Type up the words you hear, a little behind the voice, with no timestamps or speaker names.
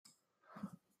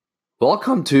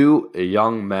Welcome to A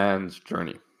Young Man's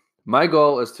Journey. My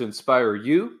goal is to inspire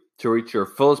you to reach your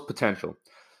fullest potential.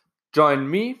 Join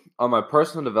me on my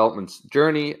personal development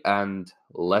journey and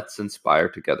let's inspire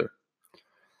together.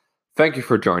 Thank you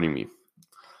for joining me.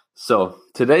 So,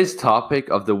 today's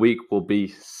topic of the week will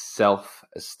be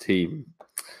self-esteem.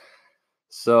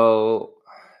 So,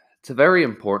 it's a very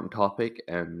important topic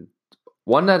and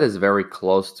one that is very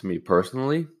close to me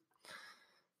personally.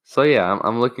 So yeah,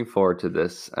 I'm looking forward to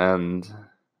this, and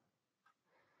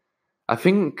I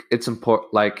think it's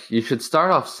important. Like, you should start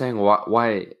off saying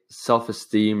why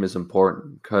self-esteem is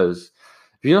important. Because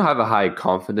if you don't have a high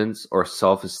confidence or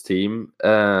self-esteem,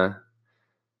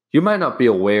 you might not be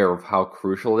aware of how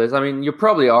crucial it is. I mean, you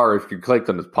probably are if you clicked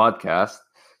on this podcast.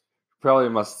 You probably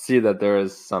must see that there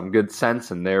is some good sense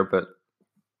in there, but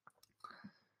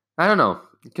I don't know.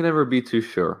 You can never be too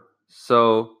sure.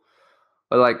 So,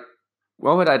 but like,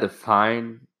 what would I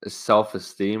define as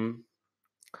self-esteem?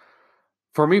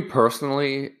 For me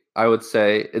personally, I would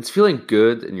say it's feeling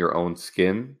good in your own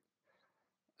skin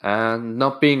and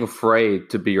not being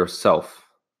afraid to be yourself.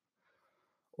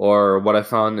 Or what I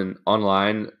found in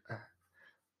online,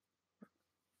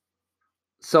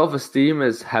 self-esteem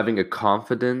is having a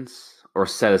confidence or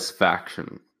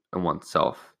satisfaction in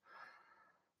oneself.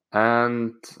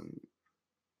 And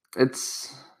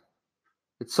it's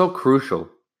so crucial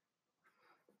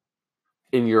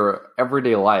in your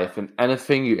everyday life and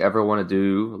anything you ever want to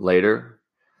do later.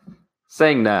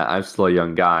 Saying that, I'm still a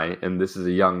young guy, and this is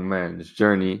a young man's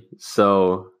journey.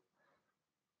 So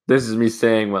this is me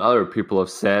saying what other people have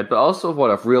said, but also what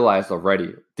I've realized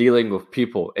already. Dealing with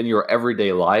people in your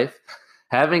everyday life,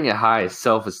 having a high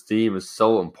self-esteem is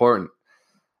so important.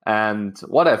 And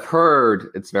what I've heard,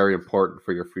 it's very important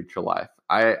for your future life.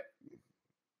 I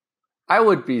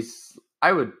would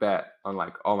bet on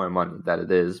like all my money that it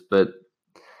is, but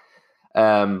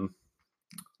let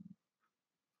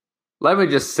me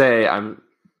just say I'm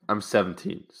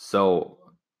 17, so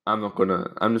I'm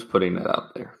just putting that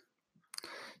out there.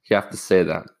 You have to say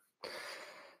that.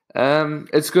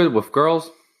 It's good with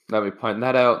girls. Let me point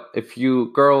that out. If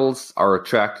you girls are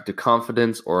attracted to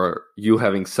confidence or you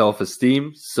having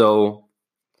self-esteem, so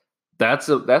that's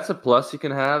a plus you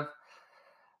can have.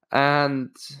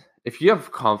 And if you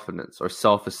have confidence or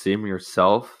self-esteem in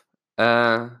yourself,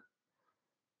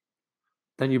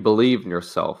 then you believe in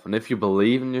yourself. And if you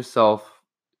believe in yourself,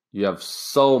 you have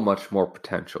so much more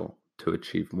potential to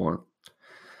achieve more.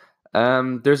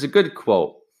 There's a good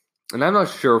quote, and I'm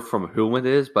not sure from whom it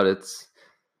is, but it's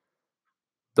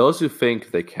those who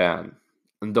think they can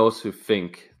and those who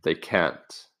think they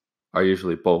can't are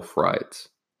usually both right.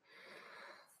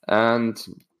 And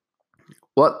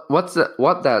what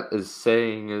that is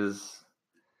saying is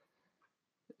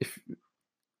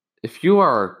if you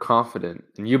are confident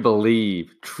and you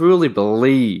truly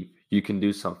believe you can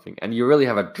do something, and you really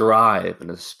have a drive and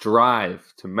a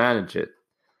strive to manage it,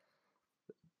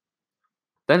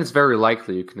 then it's very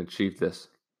likely you can achieve this.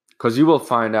 Because you will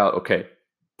find out, okay,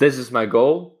 this is my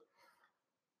goal.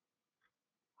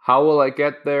 How will I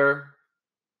get there?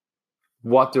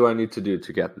 What do I need to do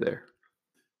to get there?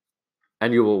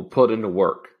 And you will put in the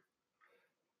work.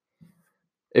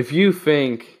 If you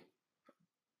think,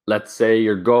 let's say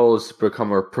your goal is to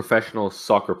become a professional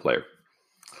soccer player,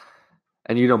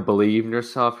 and you don't believe in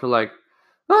yourself, you're like,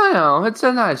 I know, it's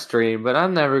a nice dream, but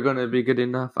I'm never going to be good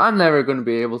enough. I'm never going to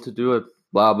be able to do it.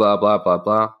 Blah, blah, blah, blah,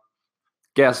 blah.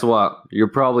 Guess what? You're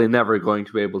probably never going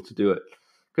to be able to do it.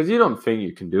 Because you don't think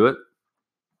you can do it.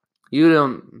 If you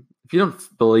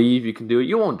don't believe you can do it,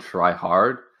 you won't try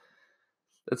hard.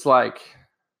 It's like,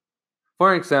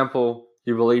 for example,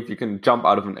 you believe you can jump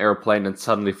out of an airplane and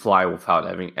suddenly fly without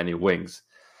having any wings.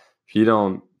 If you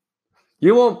don't,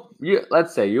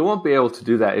 let's say you won't be able to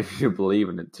do that if you believe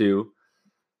in it too.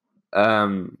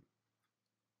 Where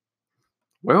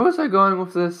was I going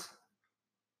with this?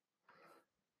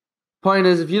 Point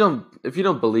is, if you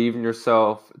don't believe in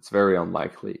yourself, it's very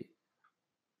unlikely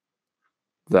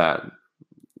that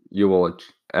you will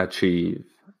achieve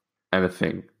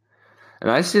anything.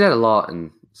 And I see that a lot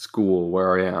in school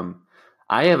where I am.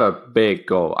 I have a big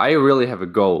goal. I really have a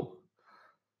goal.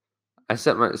 I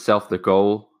set myself the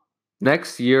goal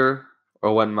next year,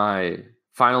 or when my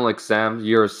final exam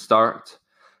years start,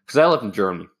 because I live in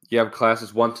Germany. You have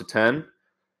classes 1 to 10.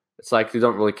 It's like they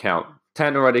don't really count.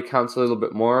 10 already counts a little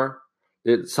bit more.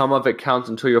 Some of it counts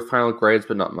until your final grades,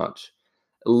 but not much.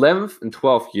 11th and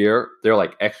 12th year, they're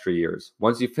like extra years.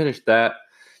 Once you finish that,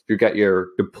 you get your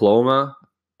diploma,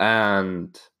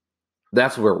 and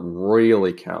that's where it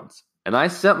really counts. And I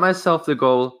set myself the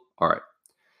goal, all right,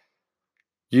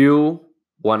 you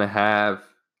want to have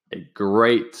a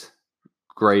great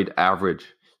grade average.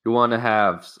 You want to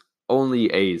have only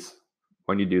A's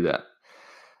when you do that.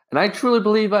 And I truly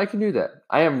believe I can do that.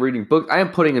 I am reading books. I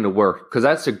am putting in the work because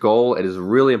that's a goal. It is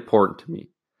really important to me.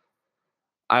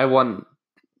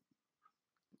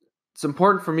 It's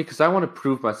important for me because I want to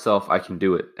prove myself I can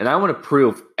do it. And I want to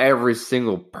prove every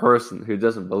single person who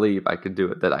doesn't believe I can do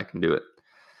it that I can do it.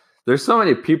 There's so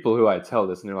many people who I tell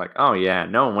this and they're like, oh yeah,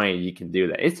 no way you can do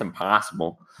that. It's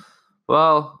impossible.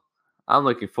 Well, I'm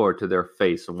looking forward to their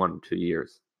face in 1 or 2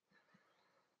 years.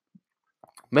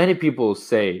 Many people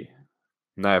say,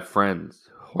 and I have friends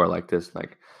who are like this,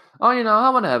 like, oh, I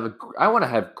want to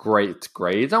have great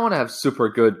grades. I want to have super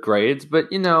good grades, but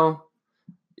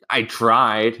I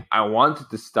tried. I wanted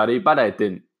to study, but I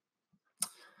didn't.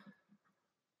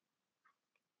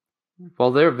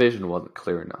 Well, their vision wasn't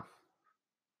clear enough.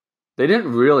 They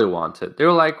didn't really want it. They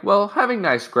were like, well, having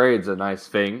nice grades is a nice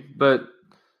thing, but,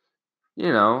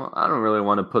 I don't really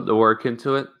want to put the work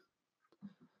into it.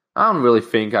 I don't really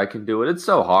think I can do it. It's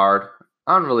so hard.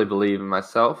 I don't really believe in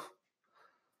myself.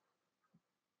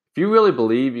 If you really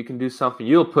believe you can do something,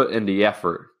 you'll put in the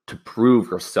effort to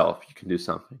prove yourself you can do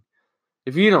something.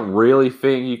 If you don't really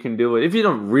think you can do it, if you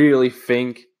don't really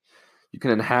think you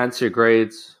can enhance your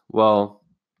grades, well,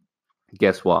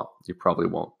 guess what? You probably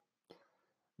won't.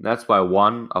 And that's why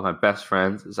one of my best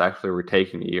friends is actually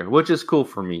retaking a year, which is cool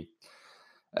for me.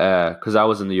 Because I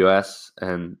was in the US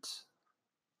and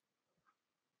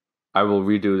I will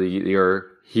redo the year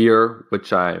here,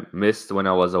 which I missed when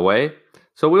I was away.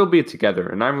 So we'll be together,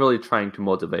 and I'm really trying to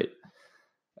motivate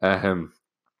him.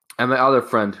 And my other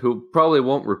friend, who probably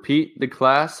won't repeat the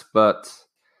class, but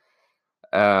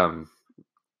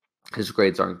his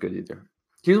grades aren't good either.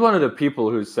 He's one of the people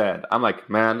who said, I'm like,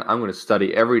 man, I'm going to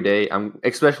study every day,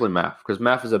 especially math, because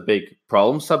math is a big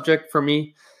problem subject for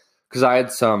me, because I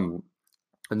had some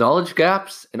knowledge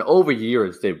gaps, and over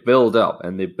years, they build up,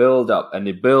 and they build up, and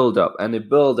they build up, and they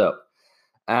build up.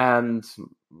 And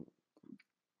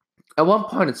at one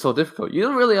point, it's so difficult. You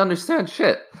don't really understand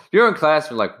shit. You're in class,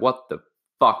 you're like, what the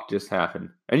fuck just happened?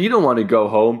 And you don't want to go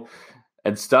home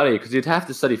and study because you'd have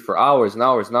to study for hours and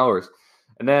hours and hours.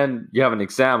 And then you have an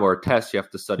exam or a test you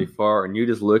have to study for, and you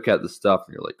just look at the stuff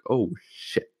and you're like, oh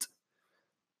shit.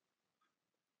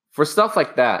 For stuff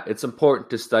like that, it's important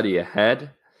to study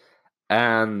ahead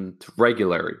and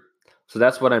regularly. So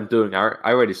that's what I'm doing. I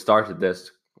already started this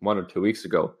 1 or 2 weeks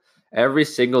ago. Every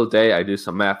single day I do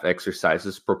some math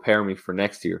exercises, prepare me for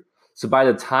next year. So by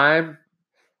the time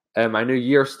my new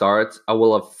year starts, I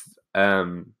will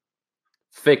have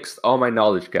fixed all my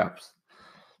knowledge gaps.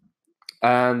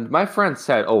 And my friend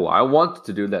said, oh, I wanted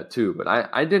to do that too, but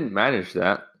I didn't manage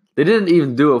that. They didn't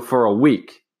even do it for a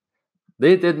week.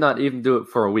 They did not even do it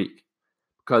for a week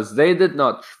because they did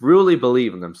not truly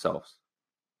believe in themselves.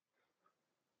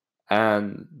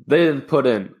 And they didn't put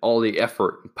in all the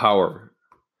effort and power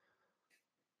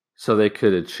so they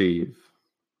could achieve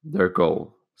their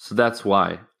goal. So that's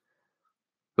why.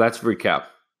 Let's recap.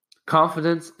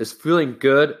 Confidence is feeling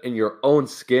good in your own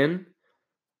skin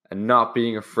and not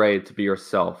being afraid to be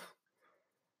yourself.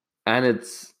 And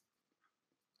it's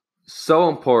so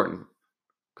important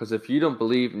because if you don't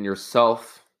believe in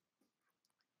yourself,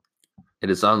 it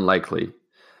is unlikely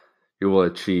you will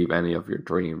achieve any of your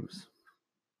dreams.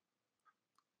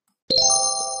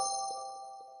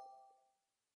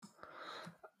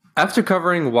 After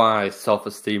covering why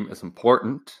self-esteem is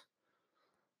important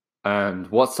and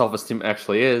what self-esteem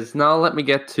actually is, now let me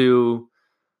get to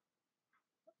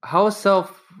how a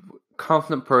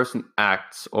self-confident person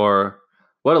acts or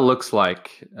what it looks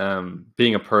like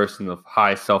being a person of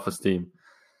high self-esteem.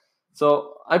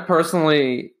 So I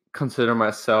personally consider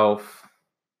myself,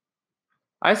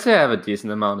 I say I have a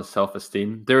decent amount of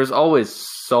self-esteem. There's always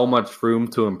so much room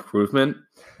to improvement.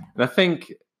 And I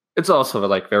think it's also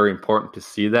very important to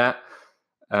see that.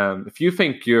 If you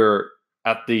think you're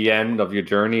at the end of your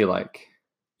journey,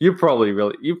 you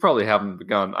probably haven't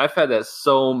begun. I've had that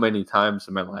so many times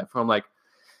in my life where I'm like,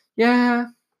 yeah,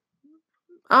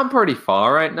 I'm pretty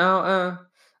far right now.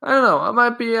 I don't know, I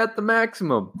might be at the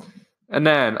maximum. And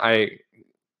then I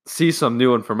see some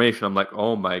new information. I'm like,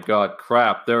 oh my God,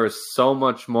 crap. There is so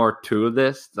much more to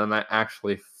this than I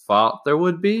actually thought there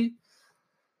would be.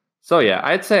 So yeah,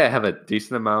 I'd say I have a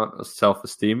decent amount of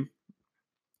self-esteem,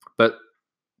 but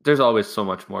there's always so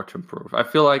much more to improve. I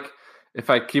feel like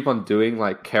if I keep on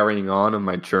carrying on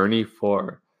my journey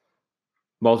for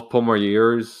multiple more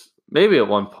years, maybe at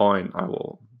one point I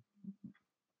will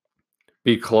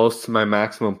be close to my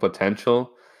maximum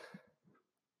potential.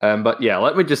 But yeah,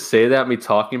 let me just say that me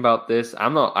talking about this, I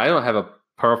don't have a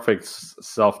perfect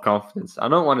self-confidence. I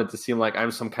don't want it to seem like I'm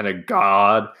some kind of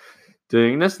god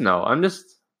doing this. No, I'm just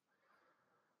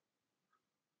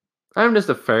I'm just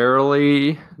a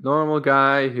fairly normal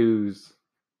guy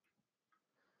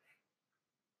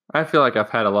I feel like I've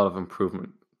had a lot of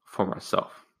improvement for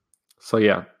myself. So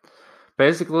yeah,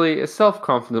 basically, a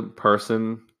self-confident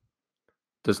person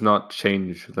does not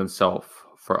change themselves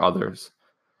for others.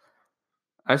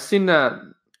 I've seen that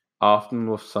often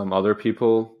with some other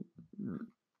people.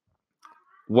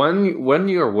 When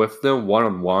you're with them one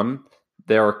on one,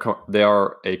 they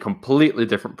are a completely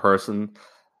different person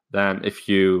than if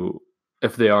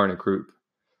they are in a group.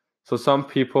 So some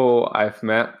people I've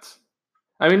met,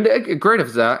 I mean, a great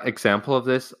example of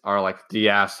this are like the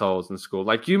assholes in school.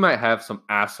 Like you might have some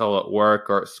asshole at work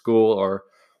or at school or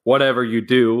whatever you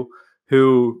do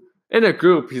who in a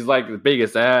group he's like the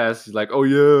biggest ass. He's like, oh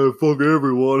yeah, fuck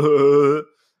everyone.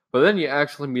 But then you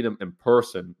actually meet him in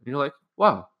person, and you're like,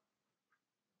 wow,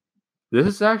 this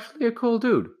is actually a cool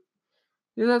dude.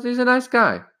 He's a nice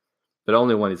guy. But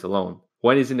only when he's alone.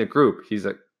 When he's in a group, he's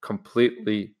a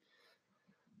completely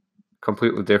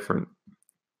different.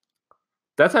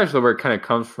 That's actually where it kind of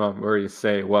comes from, where you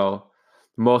say, well,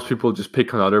 most people just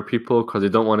pick on other people because they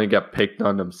don't want to get picked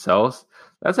on themselves.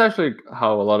 That's actually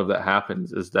how a lot of that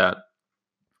happens, is that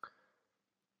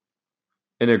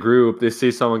in a group, they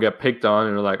see someone get picked on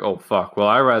and they're like, oh, fuck, well,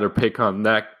 I'd rather pick on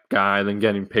that guy than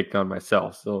getting picked on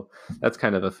myself. So that's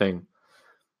kind of the thing.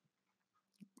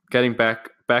 Getting back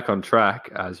on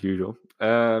track, as usual.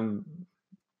 There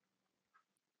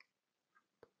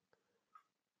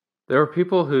are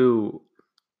people who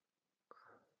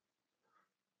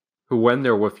when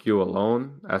they're with you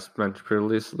alone, as mentioned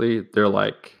previously, they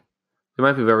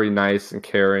might be very nice and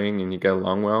caring and you get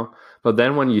along well. But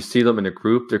then when you see them in a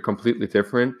group, they're completely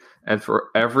different. And for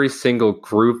every single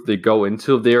group they go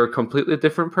into, they are a completely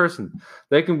different person.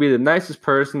 They can be the nicest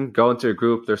person, go into a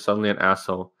group, they're suddenly an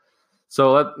asshole.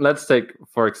 So let's take,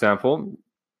 for example,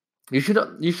 you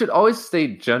should always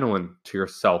stay genuine to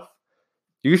yourself.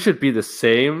 You should be the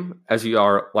same as you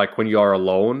are like when you are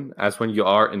alone as when you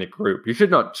are in a group. You should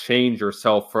not change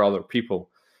yourself for other people.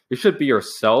 You should be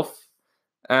yourself,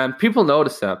 and people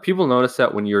notice that. People notice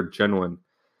that when you're genuine.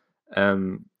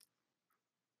 Um,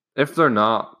 if they're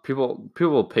not, people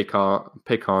will pick up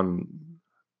on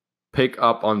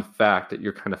the fact that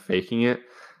you're kind of faking it,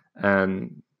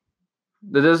 and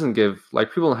that doesn't give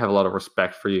like people don't have a lot of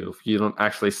respect for you if you don't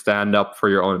actually stand up for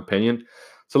your own opinion.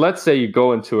 So let's say you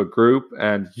go into a group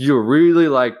and you really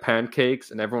like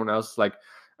pancakes, and everyone else is like,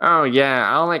 "Oh yeah,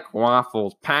 I like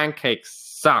waffles. Pancakes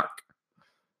suck."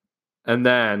 And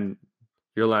then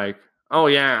you're like, "Oh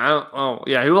yeah,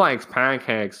 who likes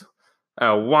pancakes?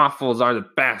 Waffles are the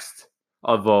best."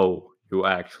 Although you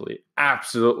actually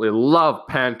absolutely love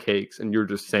pancakes, and you're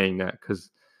just saying that because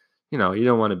you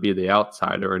don't want to be the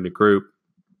outsider in the group.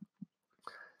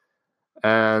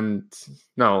 And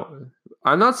no,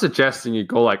 I'm not suggesting you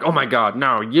go like, oh my god,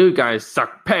 no, you guys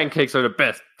suck. Pancakes are the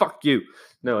best. Fuck you.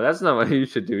 No, that's not what you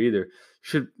should do either.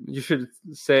 You should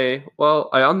say,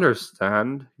 well, I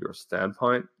understand your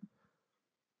standpoint.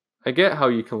 I get how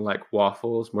you can like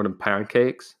waffles more than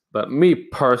pancakes, but me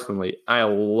personally, I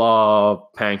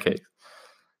love pancakes.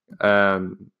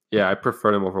 Yeah, I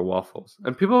prefer them over waffles.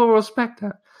 And people will respect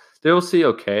that. They will see,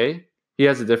 okay, he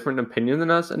has a different opinion than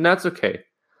us, and that's okay.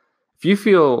 If you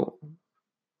feel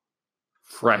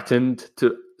threatened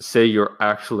to say your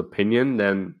actual opinion,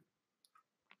 then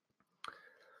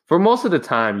for most of the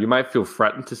time, you might feel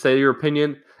threatened to say your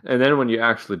opinion. And then when you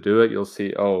actually do it, you'll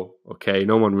see, oh, okay,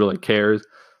 no one really cares.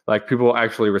 Like people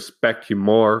actually respect you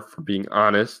more for being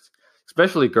honest,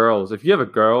 especially girls. If you have a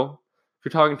girl, if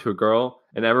you're talking to a girl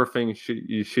and everything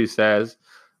she says,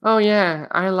 oh yeah,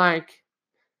 I like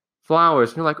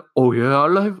flowers. And you're like, oh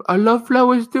yeah, I love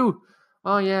flowers too.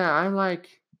 Oh yeah, I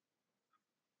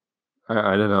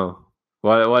don't know.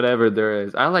 Whatever there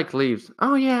is. I like leaves.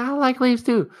 Oh yeah, I like leaves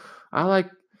too. I like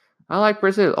I like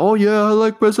Brazil. Oh yeah, I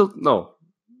like Brazil. No.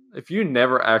 If you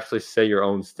never actually say your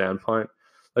own standpoint,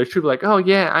 like she'll be like, oh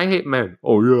yeah, I hate men.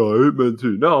 Oh yeah, I hate men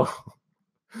too. No.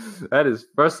 That is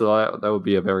first of all, that would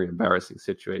be a very embarrassing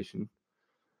situation.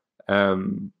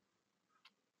 Because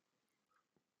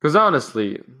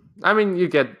honestly, I mean you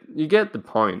get the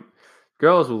point.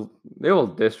 Girls will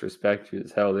disrespect you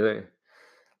as hell. They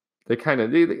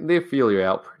feel you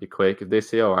out pretty quick. If they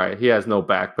say, all right, he has no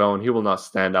backbone, he will not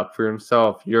stand up for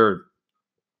himself, you're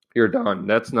done.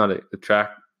 That's not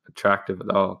attractive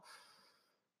at all.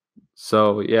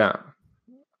 So yeah,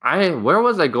 where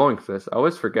was I going for this? I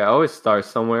always forget. I always start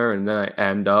somewhere and then I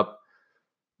end up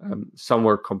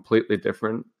somewhere completely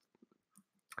different.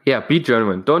 Yeah, be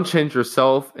genuine. Don't change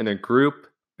yourself in a group.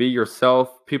 Be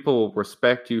yourself. People will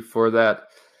respect you for that.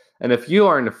 And if you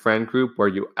are in a friend group where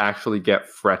you actually get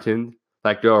threatened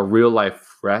like there are real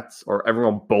life threats or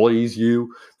everyone bullies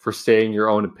you for saying your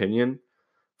own opinion,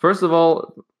 first of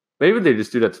all, maybe they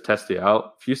just do that to test you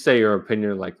out. If you say your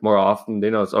opinion like more often, they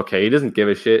know it's okay. He doesn't give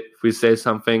a shit if we say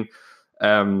something.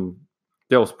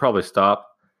 They'll probably stop.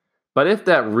 But if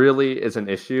that really is an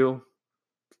issue,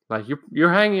 like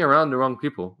you're hanging around the wrong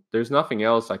people. There's nothing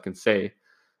else I can say.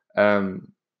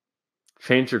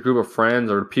 Change your group of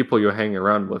friends or the people you're hanging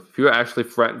around with. If you're actually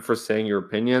threatened for saying your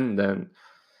opinion, then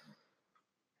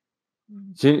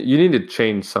you need to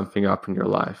change something up in your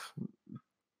life.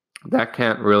 That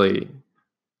can't really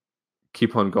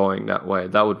keep on going that way.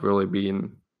 That would really be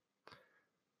an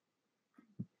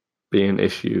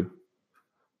issue.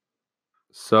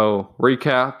 So,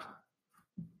 recap,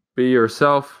 be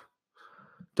yourself.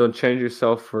 Don't change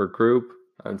yourself for a group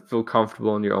and feel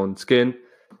comfortable in your own skin.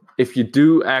 If you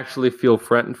do actually feel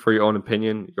threatened for your own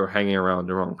opinion, you're hanging around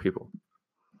the wrong people.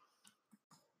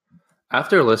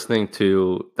 After listening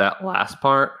to that last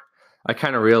part, I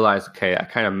kind of realized, okay, I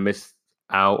kind of missed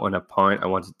out on a point I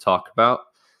wanted to talk about.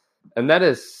 And that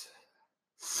is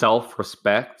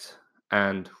self-respect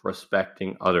and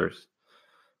respecting others.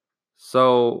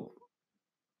 So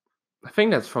I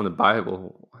think that's from the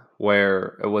Bible,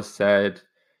 where it was said,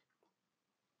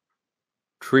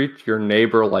 treat your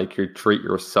neighbor like you treat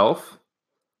yourself,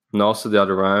 and also the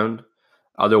other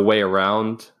way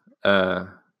around.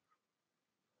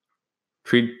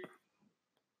 Treat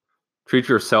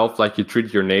yourself like you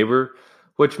treat your neighbor,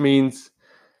 which means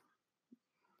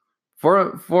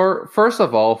for first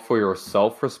of all, for your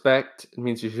self-respect, it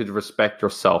means you should respect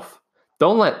yourself.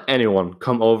 Don't let anyone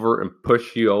come over and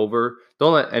push you over.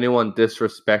 Don't let anyone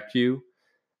disrespect you,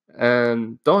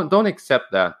 and don't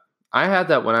accept that. I had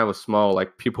that when I was small.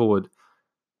 Like people would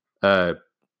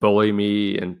bully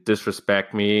me and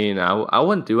disrespect me, and I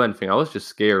wouldn't do anything. I was just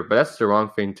scared. But that's the wrong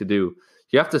thing to do.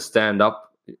 You have to stand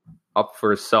up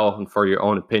for yourself and for your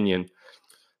own opinion.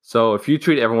 So if you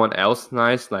treat everyone else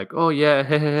nice, like, oh yeah,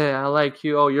 hey, I like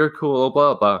you, oh you're cool,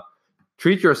 blah blah,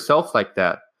 treat yourself like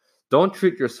that. Don't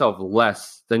treat yourself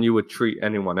less than you would treat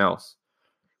anyone else.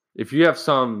 If you have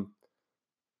some,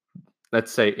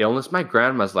 let's say, illness, my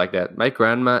grandma's like that. My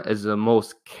grandma is the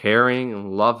most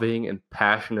caring, loving, and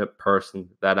passionate person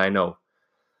that I know.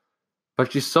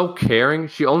 But she's so caring.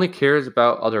 She only cares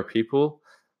about other people,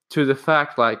 to the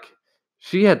fact like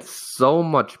she had so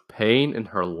much pain in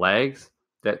her legs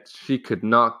that she could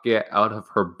not get out of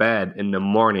her bed in the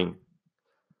morning.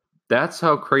 That's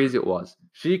how crazy it was.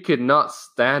 She could not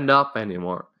stand up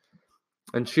anymore.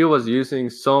 And she was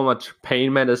using so much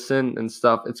pain medicine and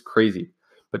stuff. It's crazy.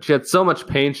 But she had so much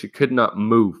pain she could not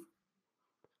move.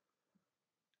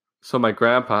 So my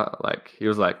grandpa, like, he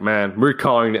was like, man, we're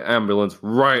calling the ambulance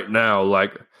right now.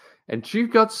 Like, and she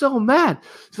got so mad.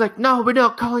 She's like, no, we're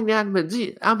not calling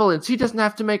the ambulance. He doesn't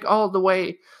have to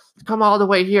come all the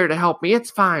way here to help me.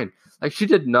 It's fine. Like, she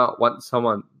did not want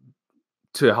someone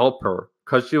to help her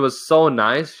because she was so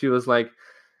nice. She was like,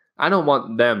 I don't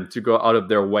want them to go out of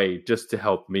their way just to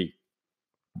help me.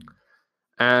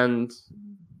 And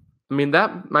I mean,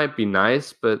 that might be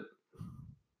nice, but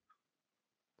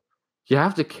you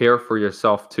have to care for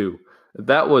yourself too. If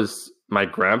that was my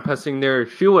grandpa sitting there,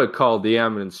 she would have called the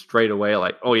ambulance straight away,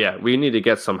 like, oh yeah, we need to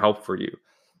get some help for you.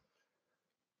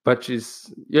 But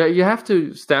you have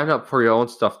to stand up for your own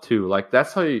stuff too. Like,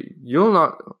 that's how you'll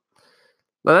not,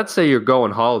 let's say you're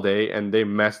going holiday and they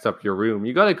messed up your room.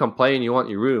 You got to complain you want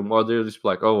your room, or they'll just be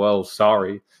like, oh, well,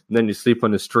 sorry. And then you sleep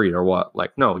on the street or what?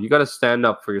 Like, no, you got to stand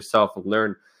up for yourself and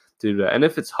learn to do that. And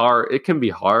if it's hard, it can be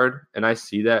hard. And I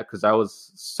see that because I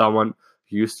was someone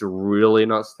who used to really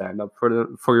not stand up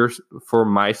for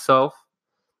myself.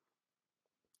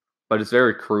 But it's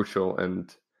very crucial,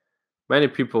 and many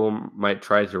people might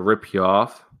try to rip you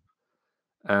off.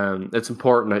 It's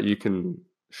important that you can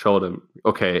show them,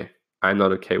 okay, I'm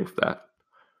not okay with that.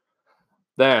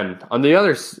 Then, on the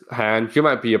other hand, you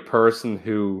might be a person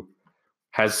who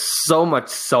has so much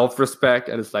self-respect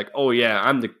and it's like, oh yeah,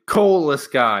 I'm the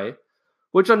coolest guy.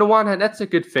 Which on the one hand, that's a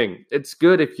good thing. It's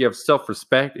good if you have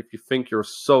self-respect, if you think you're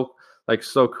so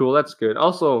cool, that's good.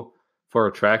 Also, for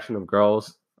attraction of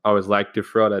girls, I always like to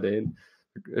throw that in.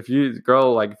 If you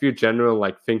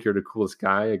genuinely think you're the coolest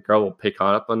guy, a girl will pick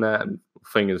up on that and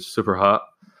think it's super hot.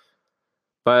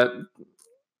 But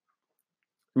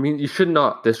I mean, you should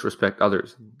not disrespect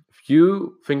others. If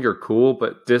you think you're cool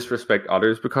but disrespect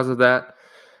others because of that,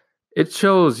 it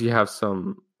shows you have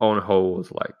some own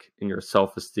holes like in your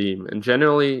self-esteem. And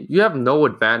generally, you have no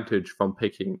advantage from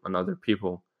picking on other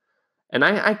people. And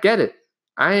I get it.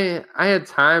 I had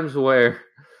times where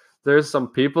there's some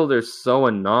people, they're so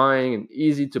annoying and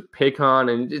easy to pick on,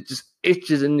 and it just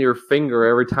itches in your finger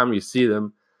every time you see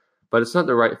them. but it's not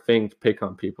the right thing to pick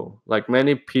on people. Like,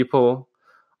 many people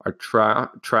are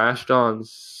trashed on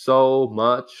so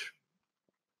much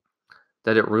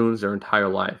that it ruins their entire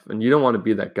life. And you don't want to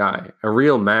be that guy. A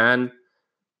real man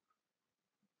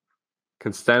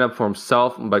can stand up for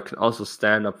himself, but can also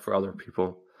stand up for other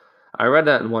people. I read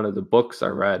that in one of the books I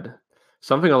read.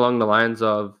 Something along the lines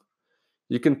of,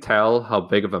 you can tell how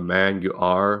big of a man you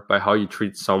are by how you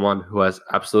treat someone who has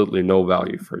absolutely no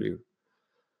value for you.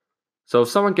 So if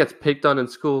someone gets picked on in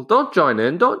school, don't join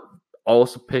in. Don't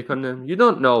also pick on them. You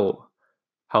don't know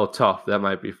how tough that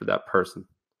might be for that person.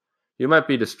 You might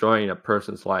be destroying a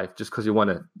person's life just because you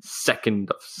want a second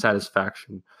of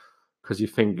satisfaction because you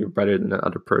think you're better than the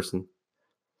other person.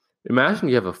 Imagine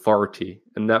you have authority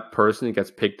and that person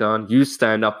gets picked on. You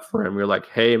stand up for him. You're like,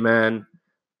 hey, man,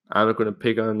 I'm not going to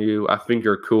pick on you. I think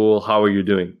you're cool. How are you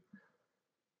doing?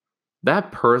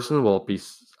 That person will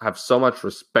have so much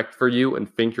respect for you and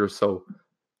think you're so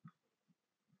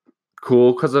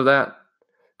cool because of that.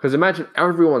 Because imagine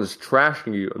everyone is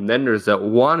trashing you, and then there's that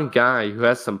one guy who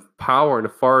has some power and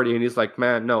authority, and he's like,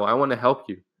 man, no, I want to help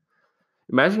you.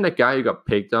 Imagine that guy who got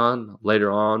picked on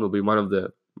later on will be one of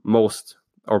the most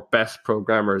or best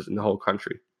programmers in the whole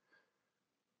country.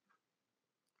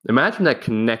 Imagine that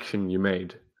connection you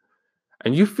made.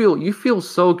 And you feel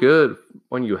so good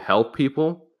when you help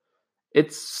people.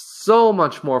 It's so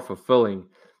much more fulfilling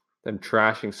than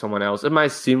trashing someone else. It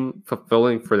might seem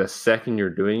fulfilling for the second you're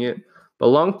doing it, but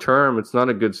long term, it's not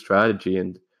a good strategy,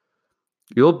 and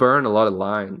you'll burn a lot of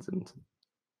lines. And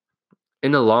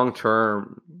in the long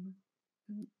term,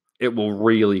 it will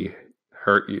really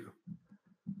hurt you.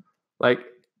 Like,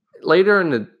 later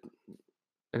in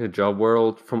the job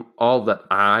world, from all that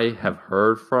I have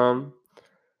heard from,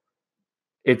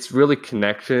 it's really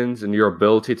connections and your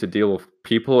ability to deal with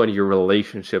people and your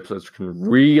relationships that can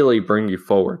really bring you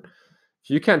forward. If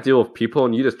you can't deal with people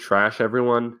and you just trash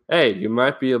everyone, hey, you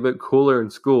might be a bit cooler in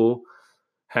school,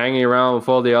 hanging around with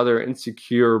all the other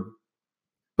insecure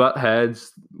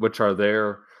buttheads, which are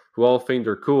there, who all think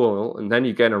they're cool, and then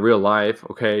you get in real life,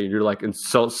 okay, you're like,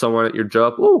 insult someone at your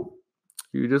job. Oh,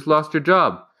 you just lost your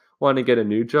job. Want to get a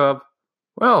new job?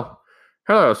 Well,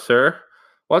 hello, sir.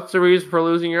 What's the reason for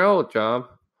losing your old job?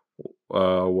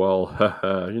 Well,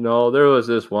 there was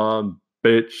this one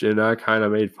bitch, and I kind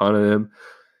of made fun of him.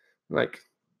 Like,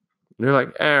 they're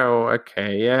like, oh,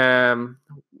 okay,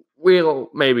 we'll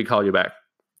maybe call you back.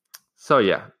 So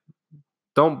yeah,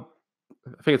 I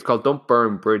think it's called Don't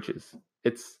Burn Bridges.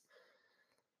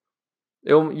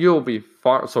 You'll be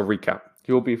far, so recap,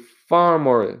 you'll be far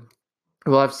more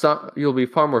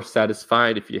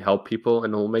satisfied if you help people,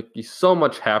 and it will make you so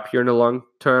much happier in the long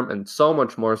term and so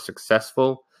much more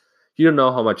successful. You don't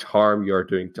know how much harm you are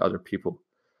doing to other people.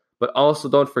 But also,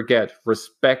 don't forget,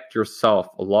 respect yourself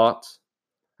a lot.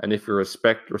 And if you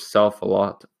respect yourself a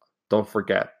lot, don't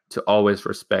forget to always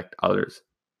respect others.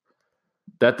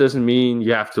 That doesn't mean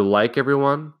you have to like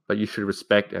everyone, but you should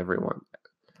respect everyone.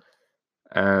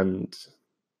 And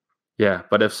yeah,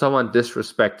 but if someone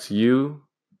disrespects you,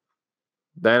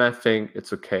 then I think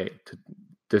it's okay to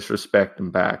disrespect them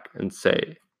back and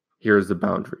say, here's the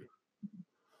boundary.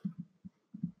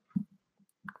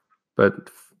 But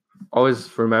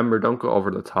always remember, don't go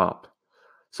over the top.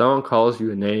 Someone calls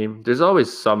you a name, there's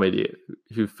always some idiot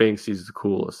who thinks he's the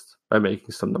coolest by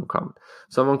making some dumb comment.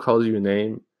 Someone calls you a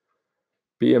name,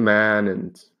 be a man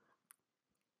and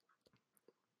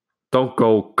don't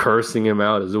go cursing him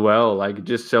out as well. Like, it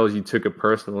just shows you took it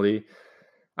personally.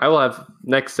 I will have,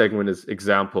 next segment is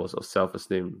examples of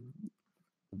self-esteem.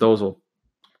 Those will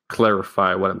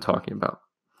clarify what I'm talking about.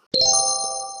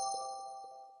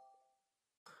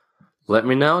 Let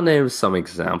me now name some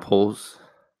examples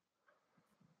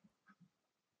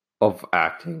of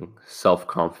acting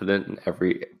self-confident in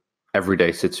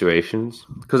everyday situations.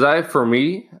 Because I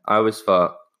always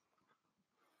thought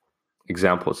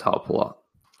examples help a lot.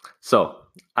 So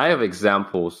I have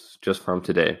examples just from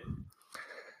today.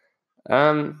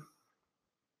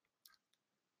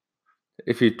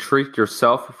 If you treat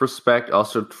yourself with respect,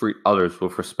 also treat others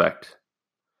with respect.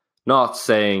 Not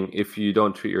saying if you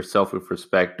don't treat yourself with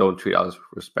respect, don't treat others with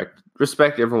respect.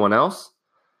 Respect everyone else.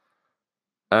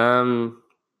 But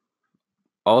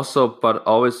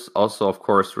always also, of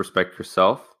course, respect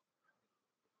yourself.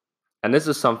 And this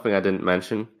is something I didn't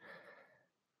mention.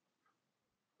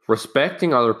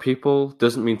 Respecting other people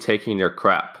doesn't mean taking their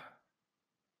crap.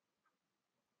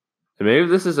 And maybe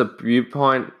this is a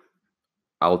viewpoint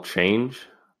I'll change,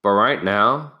 but right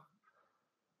now,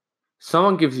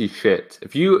 someone gives you shit.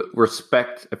 If you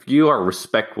are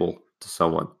respectful to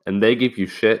someone and they give you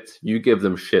shit, you give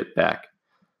them shit back.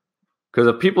 Because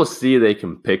if people see they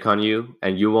can pick on you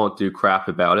and you won't do crap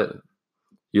about it,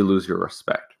 you lose your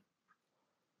respect.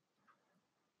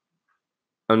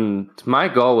 And my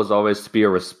goal was always to be a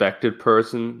respected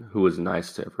person who is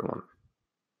nice to everyone.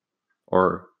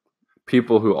 Or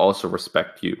people who also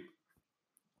respect you.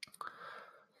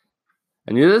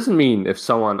 And it doesn't mean if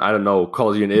someone, I don't know,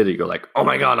 calls you an idiot, you're like, oh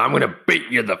my God, I'm going to beat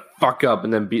you the fuck up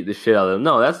and then beat the shit out of them.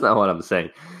 No, that's not what I'm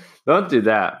saying. Don't do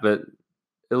that. But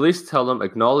at least tell them,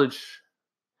 acknowledge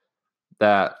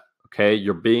that, okay,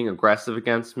 you're being aggressive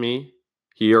against me.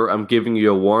 Here, I'm giving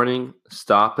you a warning.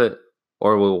 Stop it,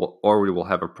 or we will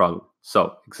have a problem.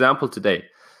 So, example today.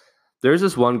 There's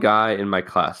this one guy in my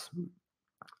class.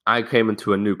 I came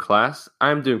into a new class.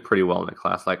 I'm doing pretty well in the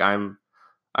class. Like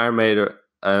I made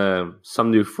some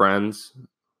new friends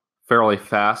fairly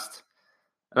fast,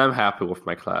 and I'm happy with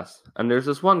my class. And there's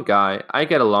this one guy I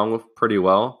get along with pretty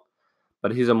well,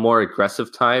 but he's a more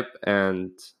aggressive type, and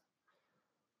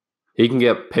he can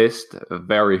get pissed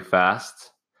very fast.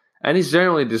 And he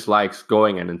generally dislikes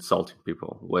going and insulting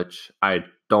people, which I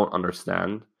don't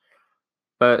understand.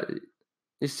 But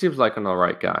he seems like an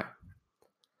alright guy.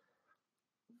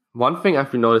 One thing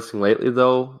I've been noticing lately,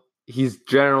 though, he's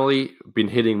generally been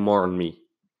hitting more on me.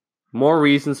 More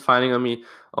reasons finding on me.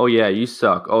 Oh yeah, you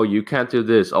suck. Oh, you can't do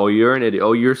this. Oh, you're an idiot.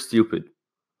 Oh, you're stupid.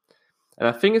 And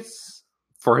I think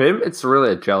for him, it's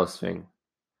really a jealous thing.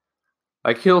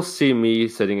 Like, he'll see me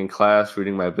sitting in class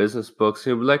reading my business books,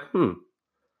 and he'll be like,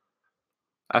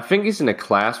 I think he's in a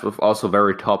class with also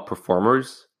very top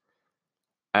performers.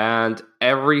 And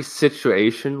every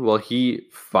situation where he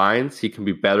finds he can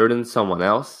be better than someone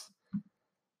else,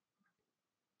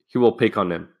 he will pick on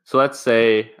them. So let's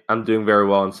say I'm doing very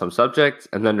well in some subjects,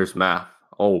 and then there's math.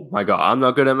 Oh my God, I'm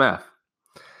not good at math.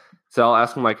 So I'll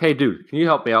ask him like, hey dude, can you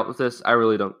help me out with this? I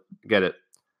really don't get it.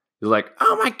 He's like,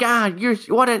 oh my God,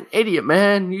 what an idiot,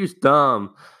 man. You're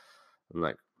dumb. I'm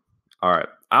like, all right.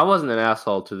 I wasn't an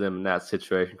asshole to them in that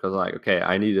situation because like, okay,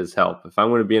 I need his help. If I'm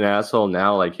going to be an asshole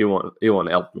now, like he won't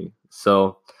help me.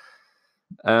 So,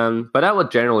 but that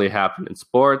would generally happen in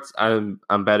sports. I'm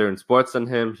better in sports than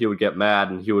him. He would get mad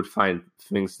and he would find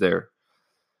things there.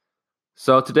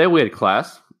 So today we had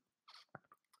class,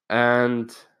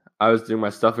 and I was doing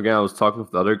my stuff again. I was talking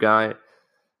with the other guy.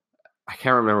 I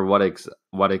can't remember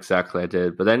what exactly I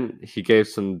did, but then he gave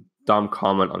some dumb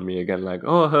comment on me again, like,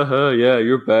 oh, yeah,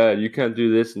 you're bad. You can't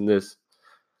do this and this.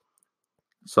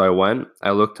 So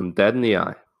I looked him dead in the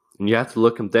eye. And you have to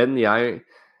look him dead in the eye.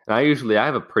 And I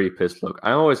have a pretty pissed look.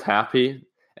 I'm always happy.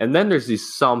 And then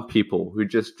there's some people who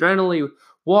just generally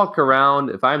walk around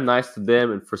if I'm nice to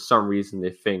them and for some reason they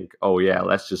think, oh yeah,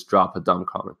 let's just drop a dumb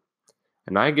comment.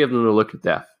 And I give them a look of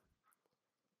death.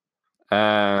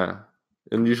 And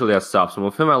usually that stops. And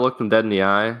with him, I looked him dead in the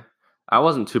eye. I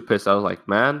wasn't too pissed. I was like,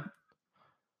 man,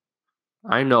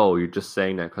 I know you're just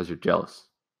saying that because you're jealous.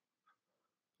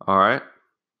 All right?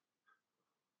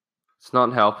 It's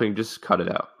not helping. Just cut it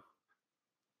out.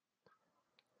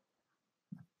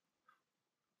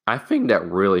 I think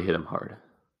that really hit him hard.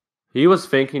 He was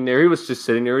thinking there. He was just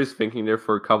sitting there. He was thinking there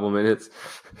for a couple minutes.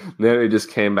 Then he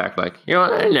just came back like,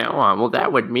 well,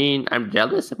 that would mean I'm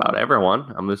jealous about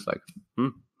everyone. I'm just like,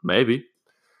 maybe.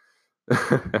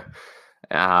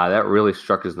 That really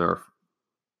struck his nerve.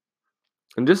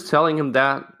 And just telling him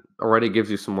that already gives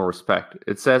you some more respect.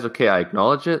 It says, okay, I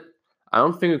acknowledge it. I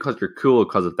don't think because you're cool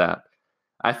because of that.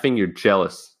 I think you're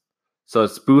jealous. So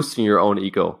it's boosting your own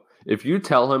ego. If you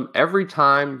tell him every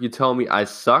time you tell me I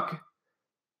suck,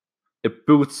 it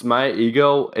boosts my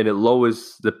ego and it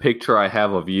lowers the picture I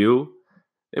have of you.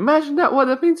 Imagine what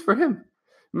that means for him.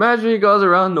 Imagine he goes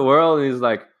around the world and he's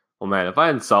like, well, man, if I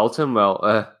insult him,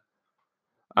 well,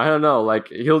 I don't know, like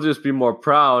he'll just be more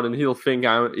proud and he'll think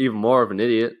I'm even more of an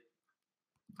idiot.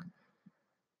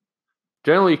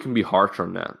 Generally, you can be harsh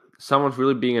on that. If someone's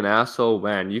really being an asshole,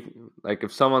 man, like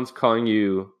if someone's calling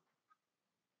you,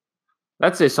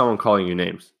 let's say someone calling you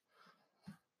names.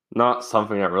 Not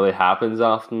something that really happens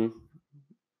often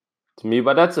to me,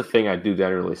 but that's a thing I do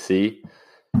generally see.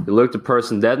 You look the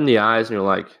person dead in the eyes and you're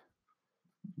like,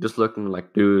 just looking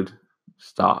like, dude,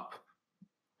 stop.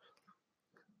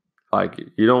 Like,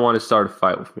 you don't want to start a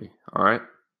fight with me, all right?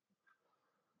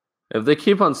 If they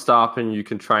keep on stopping, you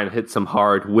can try and hit some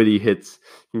hard, witty hits.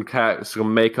 You can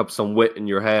make up some wit in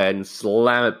your head and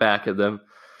slam it back at them.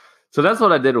 So that's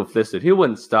what I did with this dude. He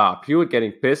wouldn't stop. He was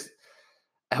getting pissed.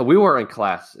 We were in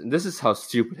class, and this is how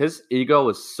stupid. His ego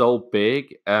is so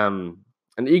big. An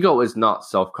ego is not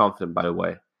self-confident, by the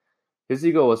way. His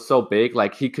ego was so big,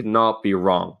 like he could not be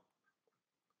wrong.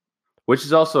 Which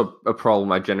is also a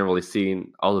problem I generally see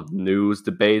in all of the news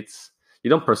debates. You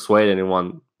don't persuade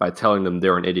anyone by telling them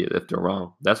they're an idiot if they're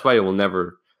wrong. That's why you will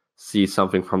never see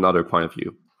something from the other point of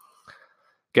view.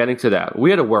 Getting to that,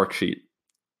 we had a worksheet.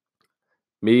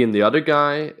 Me and the other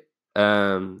guy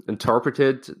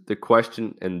interpreted the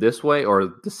question in this way,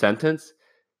 or the sentence.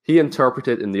 He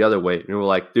interpreted in the other way. And we were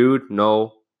like, dude,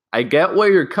 no, I get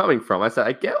where you're coming from. I said,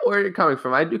 I get where you're coming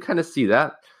from. I do kind of see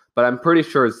that, but I'm pretty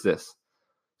sure it's this.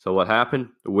 So what happened?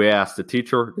 We asked the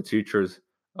teacher. The teacher's,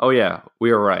 oh yeah,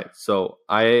 we were right. So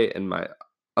I and my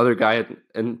other guy had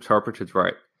interpreted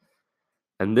right.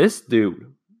 And this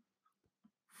dude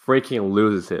freaking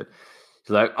loses it.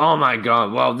 He's like, oh my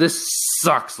god, well, this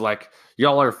sucks. Like,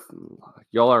 y'all are,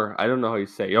 I don't know how you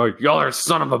say, y'all are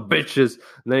son of a bitches.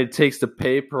 And then he takes the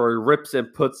paper, rips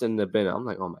it, puts it in the bin. I'm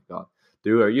like, oh my god,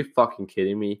 dude, are you fucking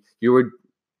kidding me? You were,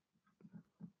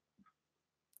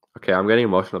 okay, I'm getting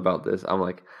emotional about this. I'm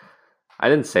like, I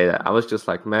didn't say that. I was just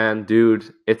like, man,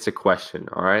 dude, it's a question,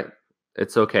 all right?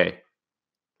 It's okay.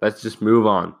 Let's just move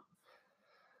on.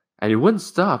 And he wouldn't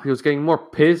stop. He was getting more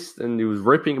pissed, and he was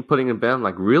ripping and putting it in bed. I'm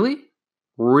like, really?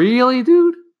 Really,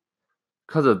 dude?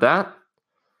 Because of that?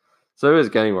 So he was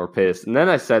getting more pissed. And then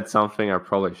I said something I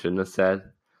probably shouldn't have said.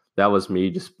 That was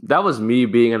me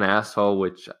being an asshole,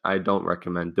 which I don't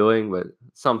recommend doing, but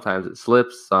sometimes it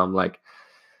slips. So I'm like,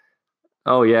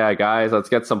 oh yeah, guys, let's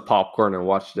get some popcorn and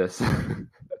watch this.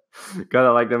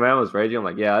 Because like the man was raging. I'm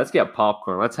like, yeah, let's get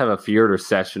popcorn. Let's have a theater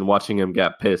session watching him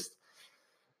get pissed.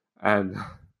 And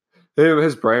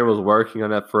his brain was working on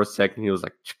that for a second. He was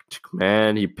like,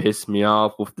 man, he pissed me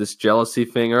off with this jealousy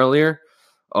thing earlier.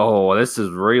 Oh, this is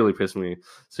really pissing me.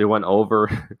 So he went over.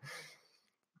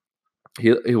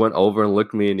 He went over and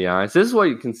looked me in the eyes. This is why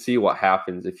you can see what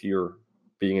happens if you're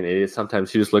being an idiot.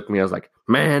 Sometimes he just looked at me. I was like,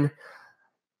 man,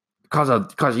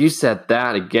 because you said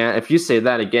that again. If you say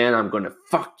that again, I'm going to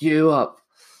fuck you up.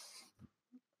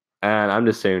 And I'm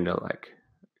just saying that, like,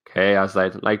 okay. I was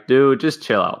like, dude, just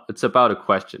chill out. It's about a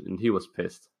question. And he was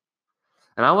pissed.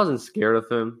 And I wasn't scared of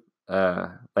him.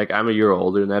 Like, I'm a year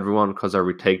older than everyone because I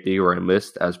retake the year I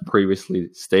missed, as previously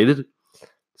stated.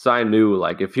 So I knew,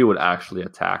 like, if he would actually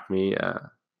attack me,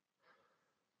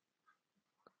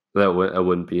 that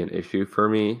wouldn't be an issue for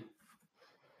me.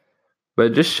 But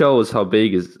it just shows how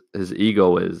big his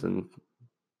ego is. And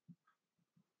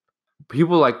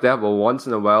people like that will once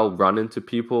in a while run into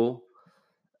people.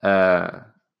 There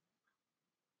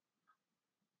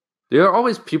are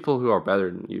always people who are better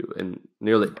than you in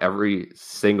nearly every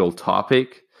single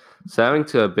topic. So having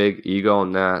a big ego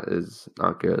on that is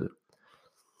not good.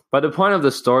 But the point of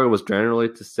the story was generally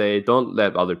to say, don't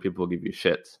let other people give you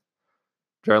shit.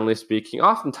 Generally speaking,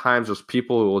 oftentimes there's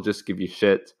people who will just give you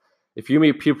shit. If you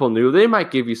meet people new, they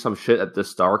might give you some shit at the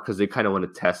start because they kind of want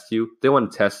to test you. They want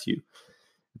to test you.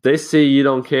 If they see you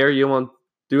don't care, you won't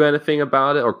do anything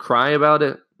about it or cry about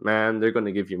it, man, they're going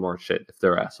to give you more shit if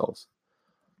they're assholes.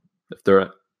 If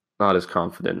they're not as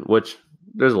confident, which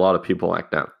there's a lot of people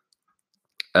like that.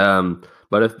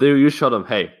 But if you show them,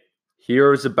 hey,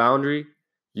 here's a boundary,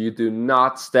 you do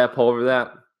not step over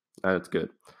that, that's good.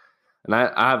 And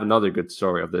I have another good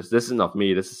story of this. This isn't of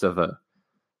me. This is of a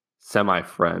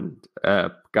semi-friend,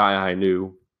 guy I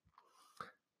knew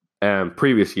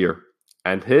previous year.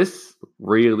 And his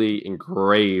really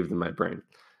engraved in my brain.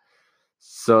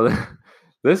 So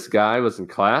this guy was in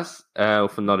class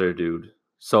with another dude.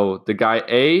 So the guy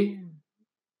A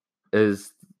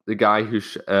is the guy who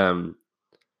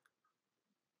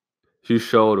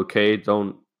showed, okay,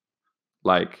 don't,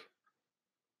 like,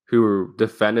 who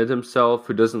defended himself,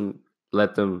 who doesn't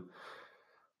let them,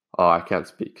 oh, I can't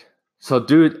speak. So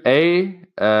dude A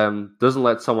doesn't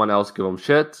let someone else give him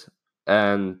shit,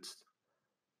 and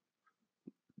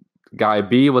guy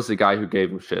B was the guy who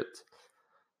gave him shit.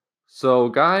 So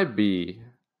guy B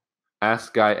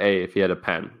asked guy A if he had a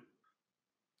pen.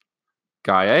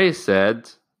 Guy A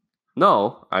said,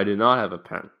 no, I do not have a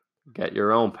pen. Get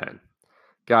your own pen.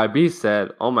 Guy B said,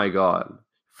 oh my god,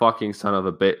 fucking son of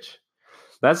a bitch.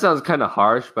 That sounds kind of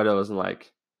harsh, but it wasn't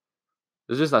like,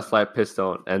 it's just a slight piss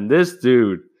tone. And this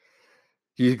dude,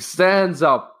 he stands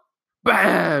up,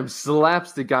 bam,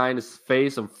 slaps the guy in his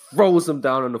face and throws him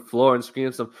down on the floor and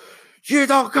screams him, you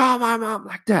don't call my mom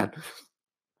like that.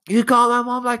 You call my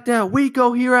mom like that. We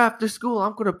go here after school.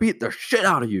 I'm going to beat the shit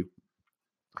out of you.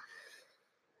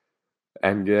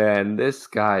 And this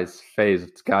guy's face,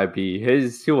 guy B,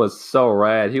 he was so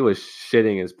red. He was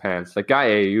shitting his pants. Like guy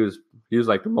A, he was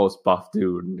like the most buff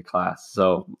dude in the class.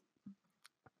 So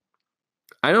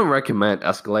I don't recommend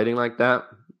escalating like that.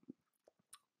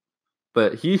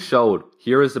 But he showed,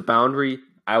 here is the boundary.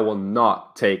 I will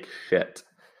not take shit.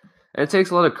 And it takes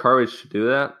a lot of courage to do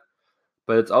that.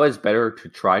 But it's always better to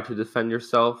try to defend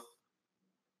yourself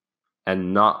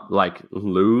and not like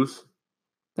lose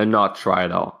than not try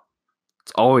at all.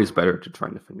 It's always better to try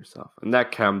and defend yourself. And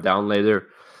that calmed down later.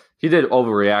 He did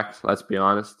overreact, let's be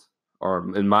honest.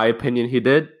 Or in my opinion, he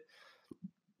did.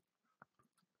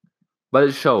 But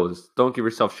it shows. Don't give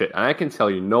yourself shit. And I can tell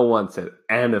you, no one said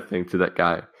anything to that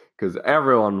guy. Because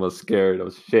everyone was scared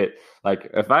of shit.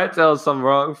 Like, if I tell some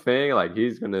wrong thing, like,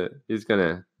 he's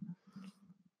gonna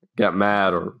get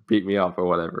mad or beat me up or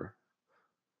whatever.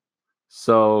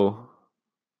 So,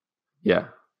 yeah.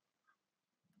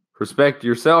 Respect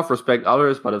yourself, respect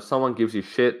others, but if someone gives you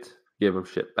shit, give them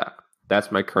shit back.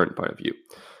 That's my current point of view.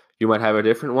 You might have a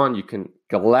different one. You can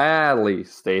gladly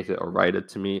state it or write it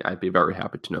to me. I'd be very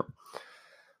happy to know.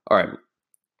 All right.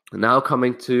 Now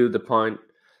coming to the point,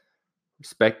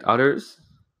 respect others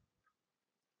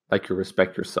like you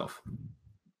respect yourself.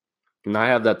 And I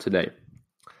have that today.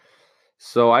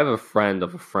 So I have a friend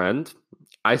of a friend.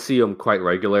 I see him quite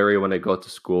regularly when I go to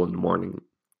school in the morning.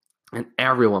 And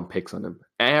everyone picks on him.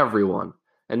 Everyone.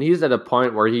 And he's at a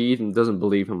point where he even doesn't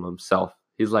believe in himself.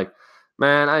 He's like,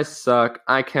 man, I suck.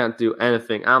 I can't do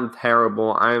anything. I'm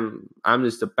terrible. I'm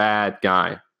just a bad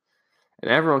guy.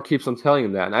 And everyone keeps on telling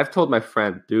him that. And I've told my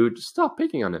friend, dude, just stop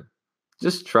picking on him.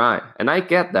 Just try. And I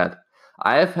get that.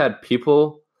 I have had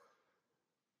people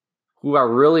who are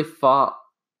really are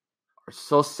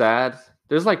so sad.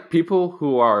 There's like people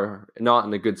who are not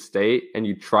in a good state and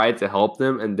you try to help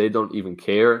them and they don't even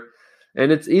care.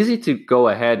 And it's easy to go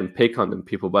ahead and pick on them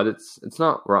people, but it's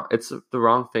not wrong. It's the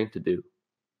wrong thing to do.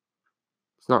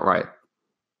 It's not right.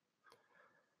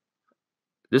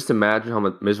 Just imagine how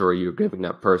much misery you're giving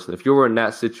that person. If you were in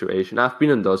that situation, I've been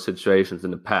in those situations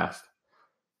in the past.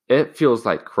 It feels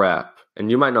like crap.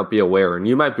 And you might not be aware. And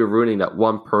you might be ruining that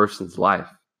one person's life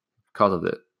because of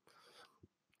it.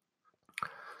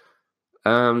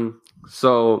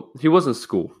 So he was in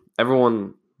school.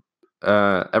 Everyone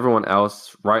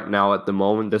else right now at the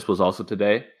moment, this was also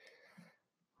today,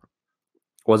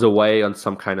 was away on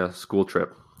some kind of school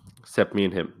trip, except me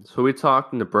and him. So we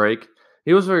talked in the break.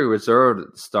 He was very reserved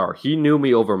at the start. He knew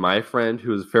me over my friend,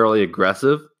 who was fairly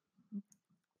aggressive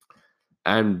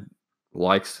and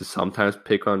likes to sometimes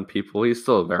pick on people. He's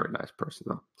still a very nice person,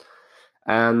 though.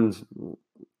 And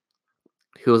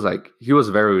he was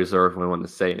very reserved when I wanted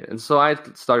to say it. And so I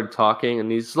started talking,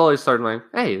 and he slowly started like,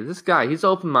 hey, this guy, he's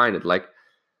open-minded. Like,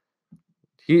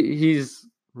 he's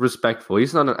respectful.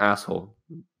 He's not an asshole.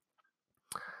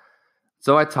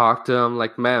 So I talked to him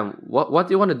like, man, what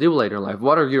do you want to do later in life?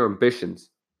 What are your ambitions?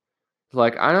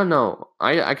 Like, I don't know.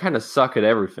 I kind of suck at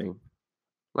everything.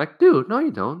 Like, dude, no,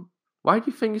 you don't. Why do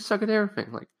you think you suck at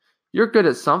everything? Like, you're good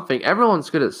at something.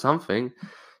 Everyone's good at something.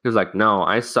 He was like, no,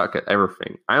 I suck at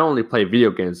everything. I only play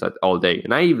video games all day,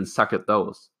 and I even suck at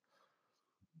those.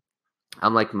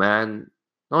 I'm like, man,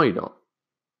 no, you don't.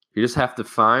 You just have to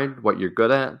find what you're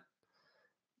good at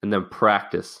and then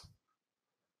practice.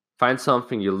 Find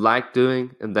something you like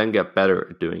doing and then get better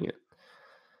at doing it.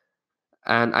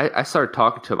 And I started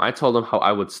talking to him. I told him how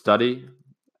I would study,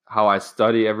 how I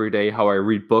study every day, how I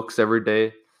read books every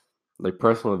day, like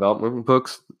personal development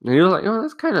books. And he was like, oh,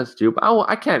 that's kind of stupid.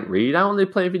 I can't read. I only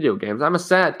play video games. I'm a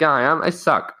sad guy. I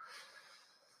suck.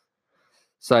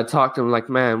 So I talked to him like,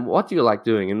 man, what do you like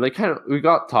doing? And we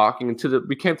got talking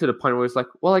we came to the point where it's like,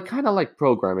 well, I kind of like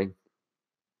programming.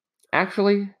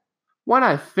 Actually, when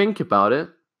I think about it,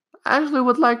 I actually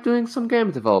would like doing some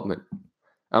game development.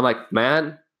 I'm like,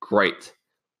 man, great.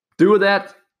 Do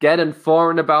that. Get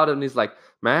informed about it. And he's like,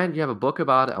 man, you have a book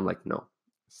about it? I'm like, no.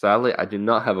 Sadly, I do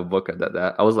not have a book about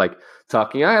that. I was like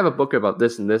talking, I have a book about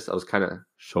this and this. I was kind of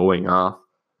showing off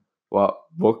what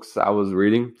books I was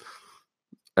reading.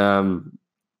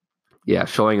 Yeah,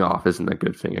 showing off isn't a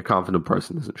good thing. A confident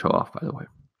person doesn't show off, by the way.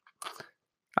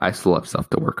 I still have stuff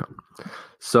to work on.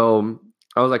 So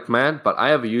I was like, man, but I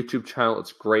have a YouTube channel.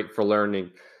 It's great for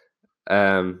learning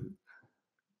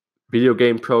video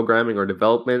game programming or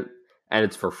development, and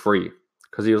it's for free.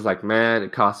 Because he was like, man,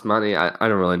 it costs money. I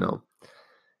don't really know.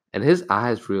 And his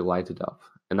eyes really lighted up.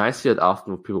 And I see it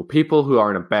often with people who are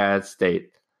in a bad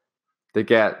state. They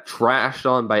get trashed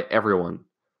on by everyone.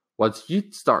 Once you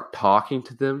start talking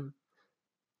to them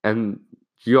and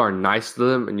you are nice to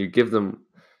them and you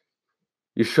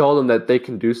show them that they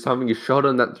can do something, you show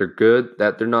them that they're good,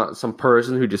 that they're not some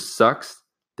person who just sucks,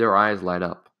 their eyes light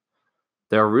up.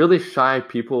 There are really shy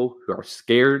people who are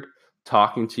scared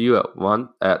talking to you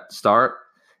at start,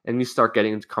 and you start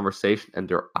getting into conversation and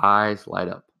their eyes light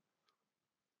up.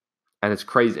 And it's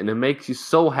crazy, and it makes you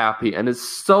so happy, and it's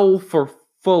so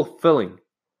fulfilling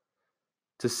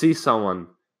to see someone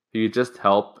who you just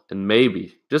help, and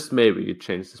maybe, just maybe, you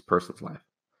change this person's life.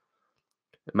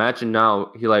 Imagine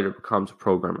now he later becomes a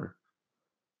programmer.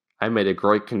 I made a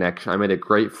great connection. I made a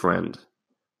great friend.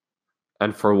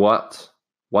 And for what?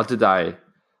 What did I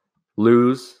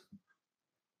lose?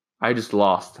 I just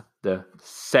lost the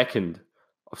second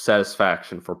of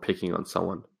satisfaction for picking on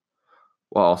someone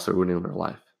while also ruining their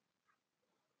life.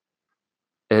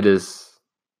 It is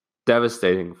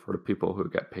devastating for the people who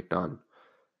get picked on.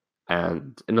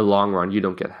 And in the long run, you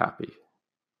don't get happy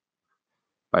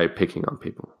by picking on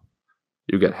people.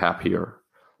 You get happier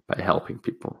by helping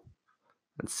people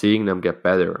and seeing them get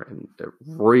better, and it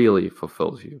really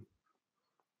fulfills you.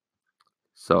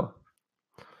 So,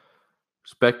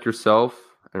 respect yourself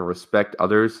and respect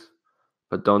others,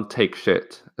 but don't take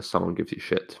shit if someone gives you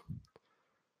shit.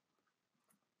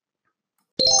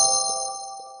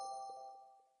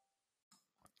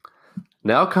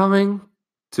 Now coming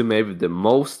to maybe the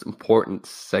most important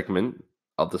segment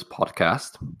of this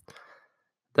podcast,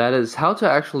 that is how to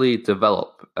actually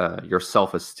develop your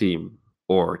self-esteem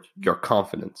or your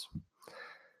confidence.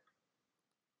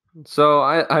 So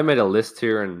I made a list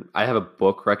here, and I have a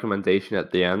book recommendation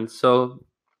at the end. So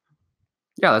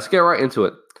yeah, let's get right into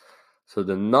it. So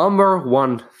the number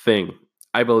one thing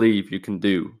I believe you can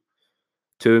do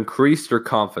to increase your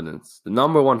confidence, the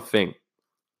number one thing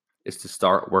is to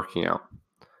start working out.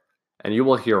 And you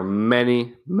will hear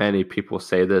many, many people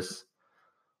say this.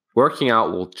 Working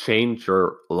out will change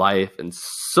your life in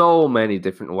so many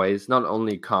different ways, not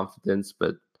only confidence,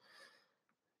 but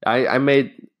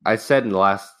I said in the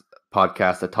last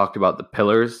podcast, I talked about the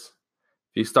pillars.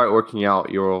 If you start working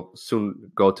out, you'll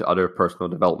soon go to other personal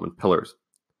development pillars.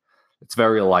 It's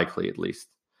very likely, at least.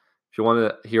 If you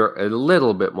want to hear a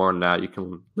little bit more on that, you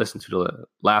can listen to the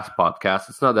last podcast.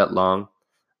 It's not that long.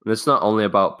 And it's not only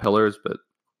about pillars, but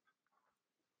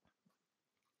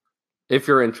if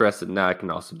you're interested in that, I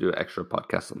can also do an extra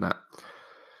podcast on that.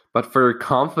 But for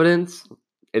confidence,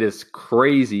 it is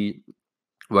crazy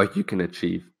what you can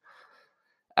achieve.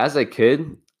 As a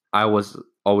kid, I was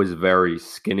always very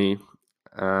skinny,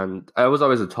 and I was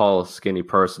always a tall, skinny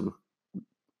person.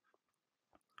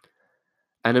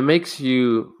 And it makes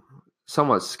you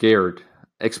somewhat scared,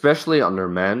 especially under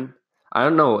men. I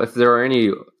don't know if there are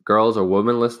any girls or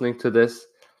women listening to this.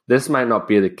 This might not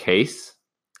be the case.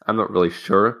 I'm not really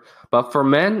sure. But for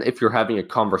men, if you're having a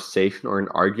conversation or an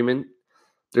argument,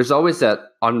 there's always that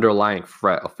underlying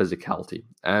threat of physicality.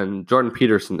 And Jordan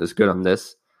Peterson is good on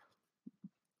this.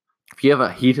 If you have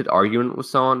a heated argument with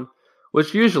someone,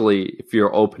 which usually, if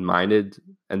you're open-minded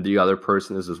and the other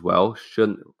person is as well,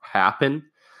 shouldn't happen.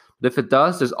 But if it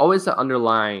does, there's always that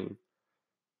underlying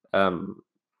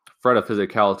threat of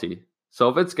physicality. So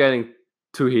if it's getting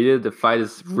too heated, the fight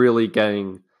is really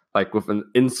getting like with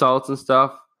insults and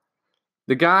stuff,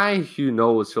 the guy who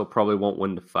knows he'll probably won't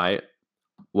win the fight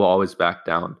will always back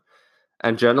down.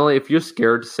 And generally, if you're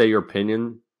scared to say your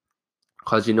opinion,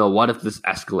 because what if this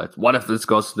escalates? What if this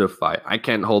goes to the fight? I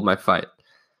can't hold my fight.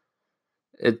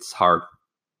 It's hard.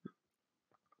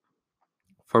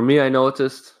 For me, I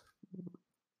noticed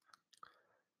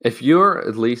if you're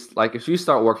at least, if you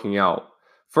start working out,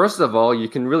 first of all, you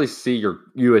can really see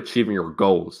you achieving your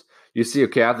goals. You see,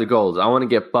 okay, I have the goals. I want to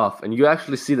get buff. And you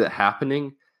actually see that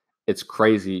happening. It's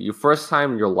crazy. Your first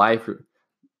time in your life,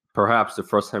 perhaps the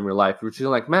first time in your life, you're just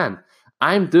like, man,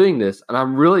 I'm doing this and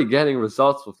I'm really getting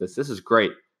results with this. This is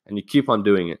great. And you keep on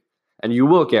doing it. And you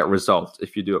will get results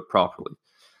if you do it properly.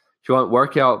 If you want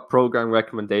workout program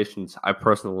recommendations, I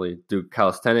personally do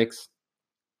calisthenics.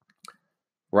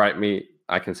 Write me.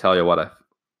 I can tell you what I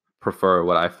prefer,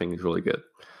 what I think is really good.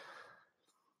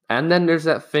 And then there's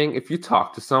that thing, if you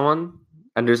talk to someone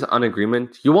and there's an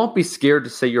agreement, you won't be scared to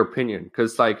say your opinion.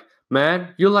 Because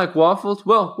man, you like waffles?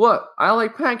 Well, what? I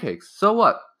like pancakes. So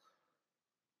what?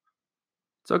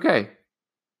 It's okay.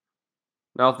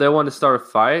 Now, if they want to start a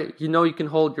fight, you can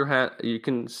hold your hand, you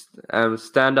can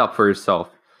stand up for yourself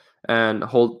and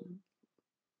hold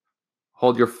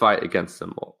your fight against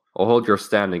them or hold your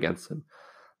stand against them.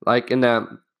 Like in that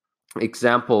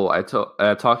example I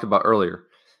talked about earlier,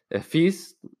 if he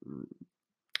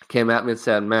came at me and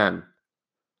said, man,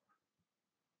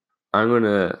 I'm going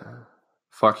to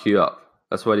fuck you up.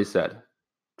 That's what he said,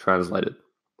 translated.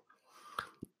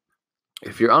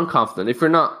 If you're unconfident, if you're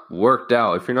not worked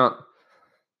out, if you're not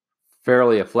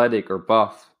fairly athletic or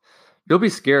buff, you'll be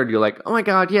scared. You're like, oh my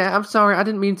God, yeah, I'm sorry. I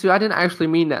didn't mean to. I didn't actually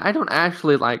mean that. I don't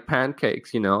actually like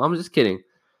pancakes, I'm just kidding.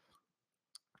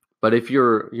 But if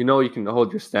you can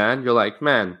hold your stand, you're like,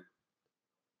 man,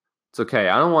 it's okay.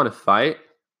 I don't want to fight.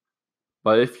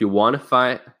 But if you want to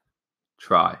fight,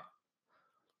 try.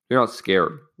 You're not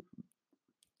scared.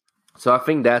 So I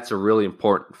think that's a really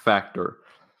important factor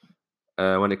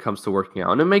when it comes to working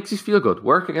out. And it makes you feel good.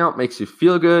 Working out makes you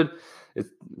feel good. It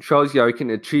shows you how you can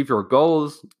achieve your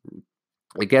goals.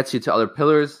 It gets you to other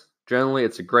pillars. Generally,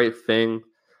 it's a great thing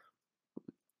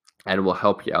and it will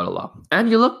help you out a lot. And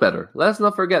you look better. Let's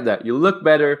not forget that. You look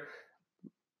better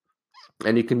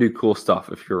and you can do cool stuff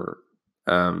if you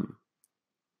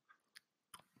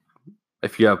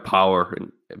have power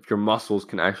and if your muscles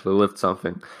can actually lift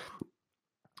something.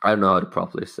 I don't know how to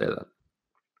properly say that.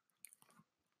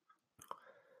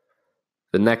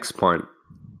 The next point,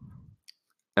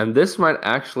 and this might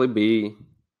actually be,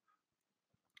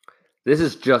 this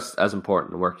is just as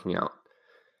important, working out.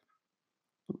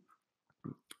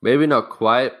 Maybe not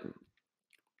quite.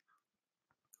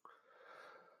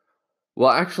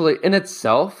 Well, actually, in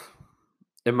itself,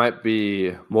 it might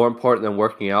be more important than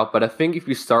working out. But I think if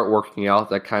you start working out,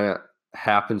 that kind of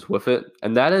happens with it.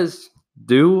 And that is,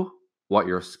 do what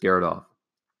you're scared of.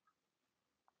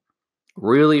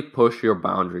 Really push your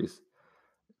boundaries.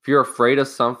 If you're afraid of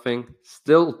something,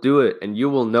 still do it. And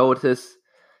you will notice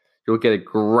you'll get a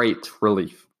great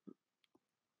relief.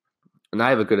 And I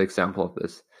have a good example of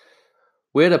this.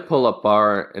 We had a pull-up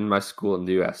bar in my school in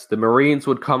the US. The Marines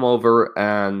would come over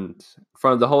and in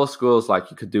front of the whole school, it's like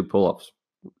you could do pull-ups.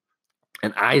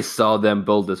 And I saw them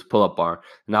build this pull-up bar.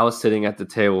 And I was sitting at the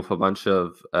table with a bunch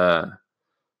of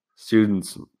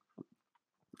students,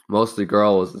 mostly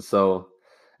girls. And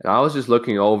I was just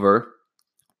looking over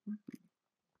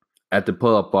at the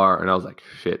pull-up bar and I was like,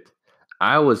 shit.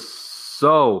 I was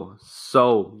so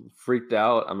freaked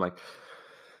out. I'm like,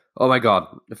 oh my God,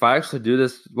 if I actually do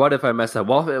this, what if I mess up?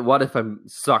 What if I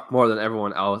suck more than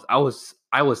everyone else? I was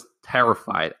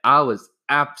terrified. I was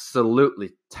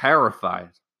absolutely terrified.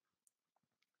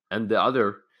 And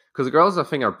because the girls I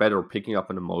think are better at picking up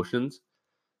on emotions.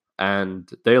 And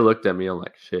they looked at me and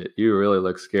like, shit, you really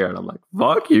look scared. I'm like,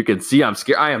 fuck, you can see I'm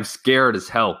scared. I am scared as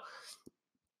hell.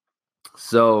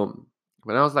 So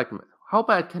when I was like, how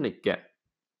bad can it get?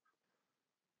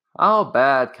 How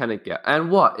bad can it get?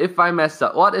 And what if I mess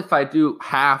up? What if I do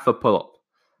half a pull-up?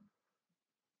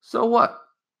 So what?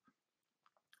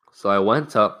 So I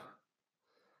went up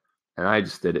and I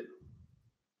just did it.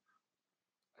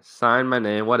 I signed my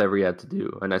name, whatever you had to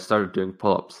do, and I started doing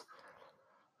pull-ups.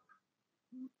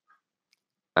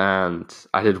 And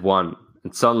I did one.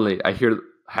 And suddenly I hear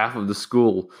half of the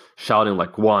school shouting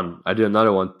like 1. I did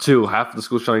another one, 2. Half of the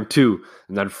school shouting 2.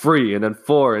 And then 3. And then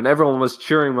 4. And everyone was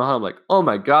cheering me on. I'm like, oh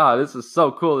my God, this is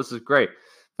so cool. This is great.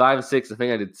 5 and 6. I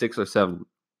think I did 6 or 7.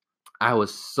 I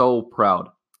was so proud.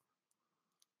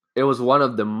 It was one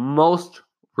of the most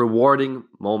rewarding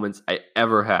moments I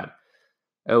ever had.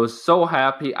 I was so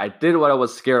happy. I did what I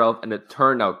was scared of. And it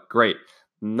turned out great.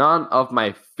 None of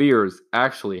my fears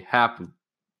actually happened.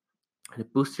 And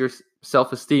it boosts your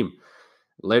self-esteem.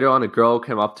 Later on, a girl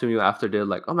came up to me after they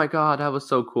like, oh my God, that was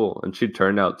so cool. And she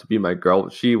turned out to be my girl.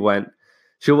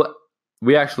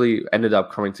 We actually ended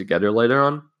up coming together later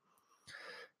on.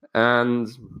 And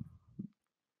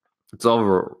it's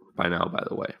over by now, by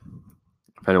the way,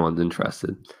 if anyone's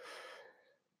interested.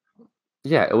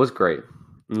 Yeah, it was great.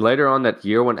 And later on that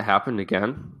year when it happened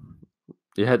again,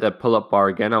 you had that pull-up bar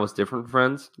again. I was different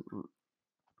friends.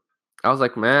 I was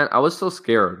like, man, I was so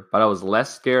scared, but I was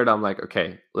less scared. I'm like,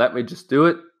 okay, let me just do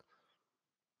it.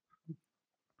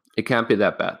 It can't be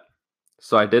that bad.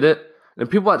 So I did it. And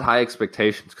people had high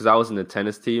expectations because I was in the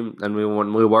tennis team. And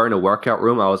when we were in a workout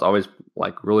room, I was always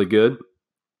like really good.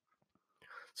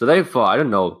 So they thought, I don't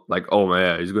know, like, oh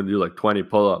man, he's going to do like 20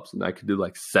 pull-ups and I could do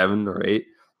like 7 or 8.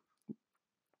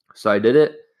 So I did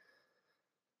it.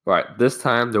 Right. This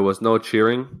time there was no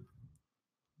cheering.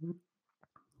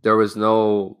 There was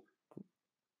no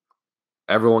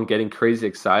everyone getting crazy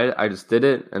excited. I just did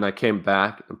it and I came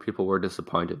back and people were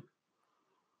disappointed.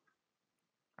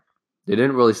 They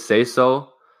didn't really say so,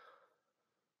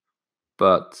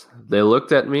 but they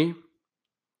looked at me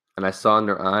and I saw in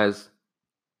their eyes,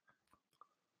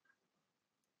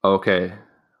 okay,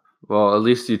 well, at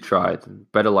least you tried.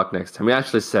 Better luck next time. He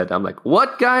actually said, I'm like,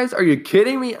 what, guys? Are you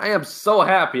kidding me? I am so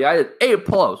happy. I did 8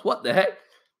 pull-ups. What the heck?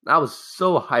 I was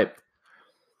so hyped.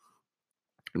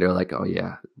 And they're like, oh,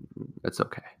 yeah, that's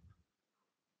okay.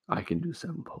 I can do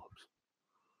 7 pull-ups.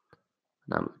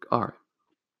 And I'm like, all right.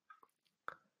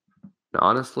 And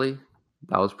honestly,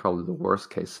 that was probably the worst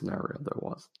case scenario there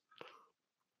was.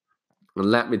 And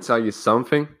let me tell you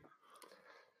something.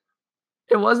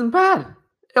 It wasn't bad.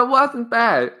 It wasn't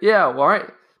bad. Yeah, all right.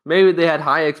 Maybe they had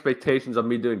high expectations of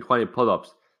me doing 20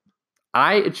 pull-ups.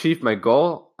 I achieved my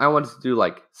goal. I wanted to do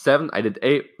like 7. I did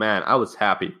 8. Man, I was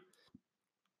happy.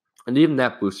 And even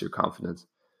that boosts your confidence.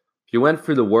 If you went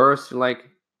through the worst, you're like,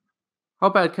 how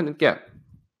bad can it get?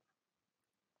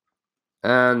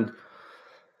 And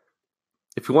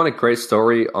if you want a great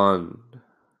story on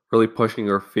really pushing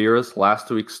your fears. Last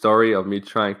week's story of me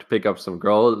trying to pick up some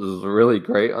girls is really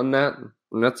great on that.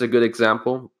 And that's a good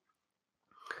example.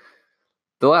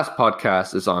 The last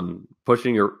podcast is on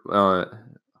pushing your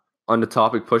on the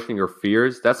topic pushing your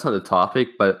fears. That's not the topic,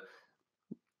 but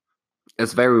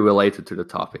it's very related to the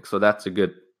topic. So that's a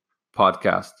good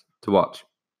podcast to watch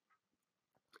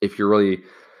if you really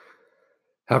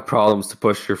have problems to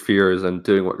push your fears and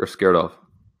doing what you're scared of.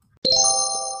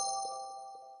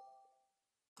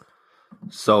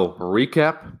 So,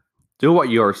 recap, do what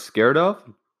you're scared of.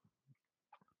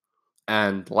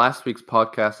 And last week's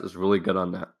podcast is really good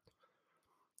on that.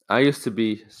 I used to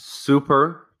be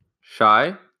super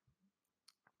shy,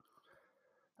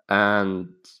 and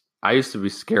I used to be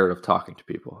scared of talking to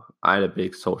people. I had a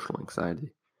big social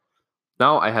anxiety.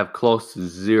 Now I have close to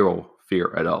zero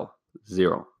fear at all.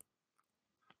 Zero.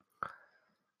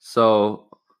 So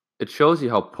it shows you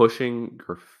how pushing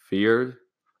your fears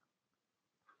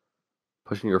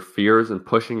and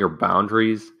pushing your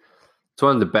boundaries, it's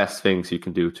one of the best things you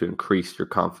can do to increase your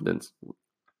confidence.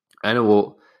 And it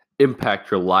will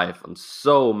impact your life in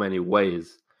so many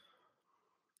ways.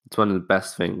 It's one of the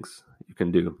best things you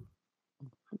can do.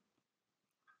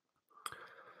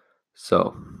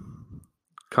 So,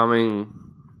 coming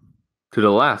to the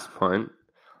last point,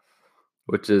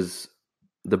 which is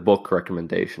the book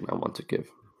recommendation I want to give.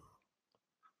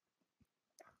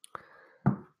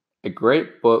 A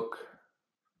great book,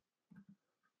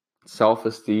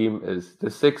 Self-Esteem, is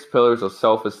The 6 Pillars of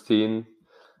Self-Esteem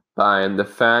by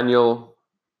Nathaniel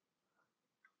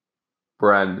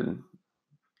Branden.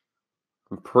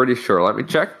 I'm pretty sure. Let me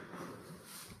check.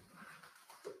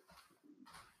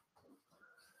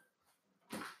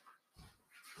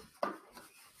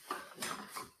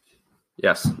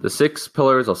 Yes, The 6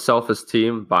 Pillars of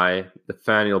Self-Esteem by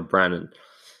Nathaniel Branden.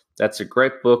 That's a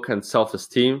great book on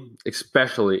self-esteem,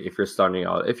 especially if you're starting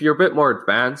out. If you're a bit more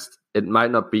advanced, it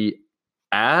might not be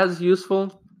as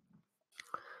useful,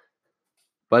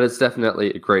 but it's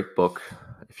definitely a great book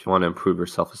if you want to improve your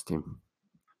self-esteem.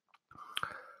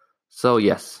 So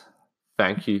yes,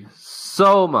 thank you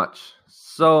so much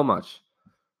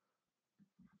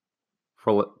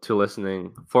for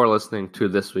listening to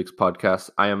this week's podcast.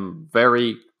 I am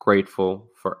very grateful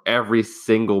for every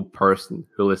single person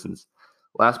who listens.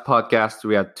 Last podcast,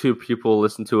 we had 2 people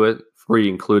listen to it, 3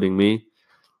 including me.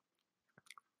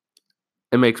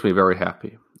 It makes me very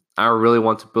happy. I really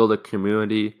want to build a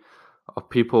community of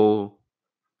people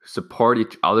who support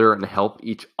each other and help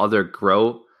each other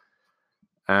grow.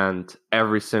 And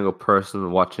every single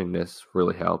person watching this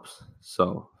really helps.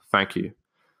 So thank you.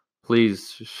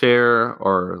 Please share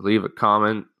or leave a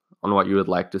comment on what you would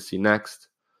like to see next.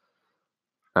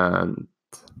 And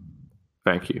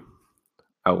thank you.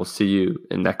 I will see you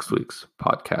in next week's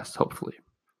podcast, hopefully.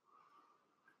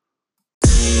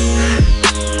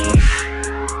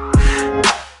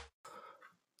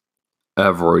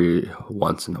 Every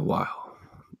once in a while,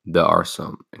 there are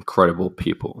some incredible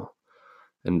people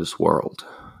in this world.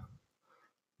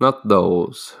 Not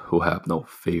those who have no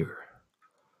fear,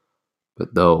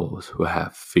 but those who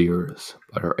have fears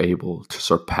but are able to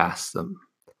surpass them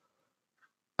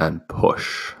and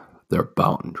push their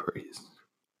boundaries.